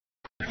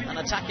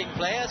attacking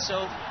player,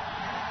 so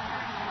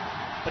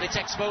but it's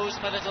exposed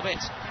him a little bit.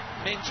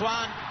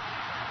 TRÍuen.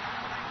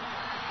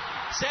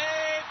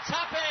 Save,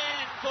 tap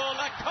in for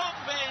the CONG.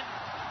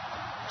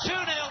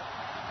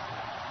 2-0.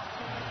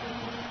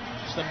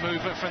 Just a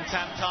movement from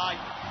TANH.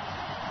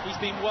 He's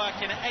been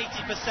working at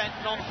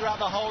 80% non throughout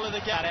the whole of the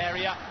game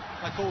area,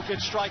 like all good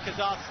strikers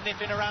are,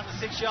 sniffing around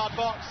the 6-yard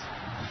box.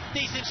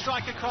 Decent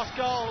strike across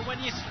goal, and when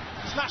you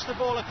smash the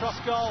ball across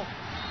goal,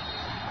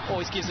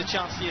 always gives a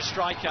chance to your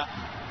striker.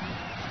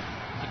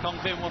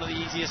 CONG, one of the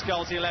easiest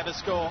goals he'll ever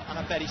score, and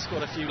I bet he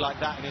scored a few like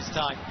that in his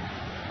time.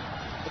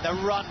 But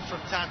the run from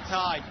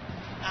TANH,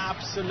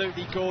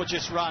 absolutely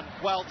gorgeous run,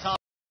 well timed.